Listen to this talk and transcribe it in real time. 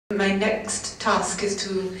My next task is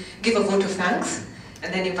to give a vote of thanks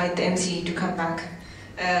and then invite the MC to come back.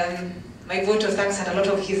 My vote of thanks had a lot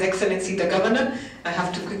of His Excellency the Governor. I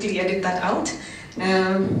have to quickly edit that out.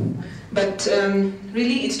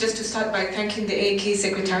 Really it's just to start by thanking the AAK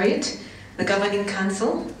Secretariat, the Governing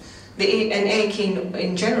Council, and AAK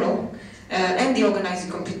in general, and the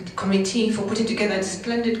Organizing Committee for putting together a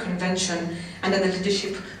splendid convention under the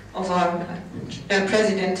leadership of our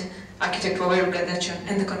President, Architect Waweru Gadacho,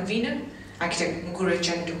 and the convener, Architect Ngure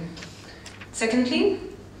Chandu. Secondly,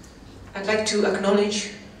 I'd like to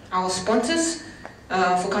acknowledge our sponsors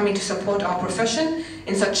for coming to support our profession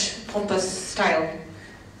in such pompous style.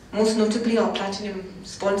 Most notably our platinum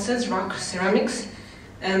sponsors, Rock Ceramics,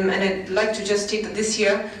 and I'd like to just state that this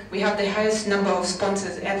year we have the highest number of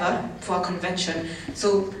sponsors ever for our convention.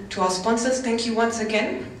 So to our sponsors, thank you once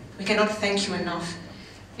again. We cannot thank you enough.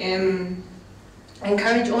 I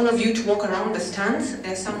encourage all of you to walk around the stands.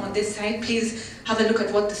 There's some on this side. Please have a look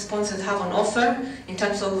at what the sponsors have on offer in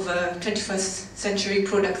terms of 21st century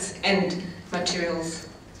products and materials.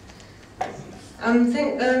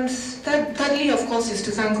 Thirdly, of course, is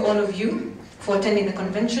to thank all of you for attending the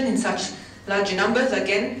convention in such large numbers.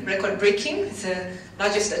 Again, record-breaking. It's the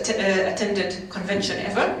largest attended convention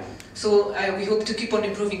ever. So we hope to keep on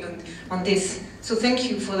improving on this. So thank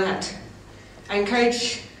you for that. I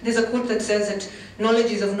encourage, there's a quote that says that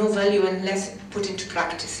knowledge is of no value unless put into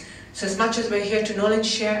practice. So as much as we're here to knowledge,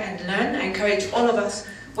 share and learn, I encourage all of us,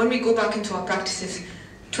 when we go back into our practices,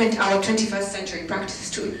 our 21st century practices,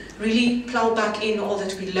 to really plow back in all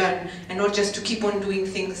that we learn and not just to keep on doing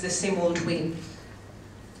things the same old way.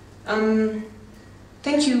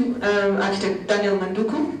 Thank you, Architect Daniel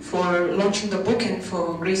Manduku, for launching the book and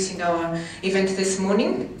for gracing our event this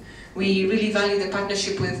morning. We really value the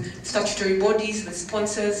partnership with statutory bodies, with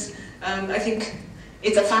sponsors. I think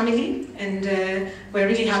it's a family, and we're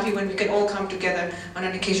really happy when we can all come together on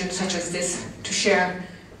an occasion such as this to share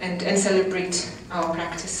and celebrate our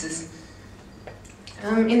practices.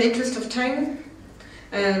 In the interest of time,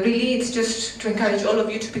 really it's just to encourage all of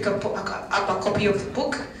you to pick up a copy of the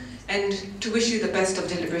book and to wish you the best of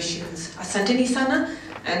deliberations. Asanteni sana,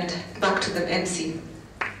 and back to the MC.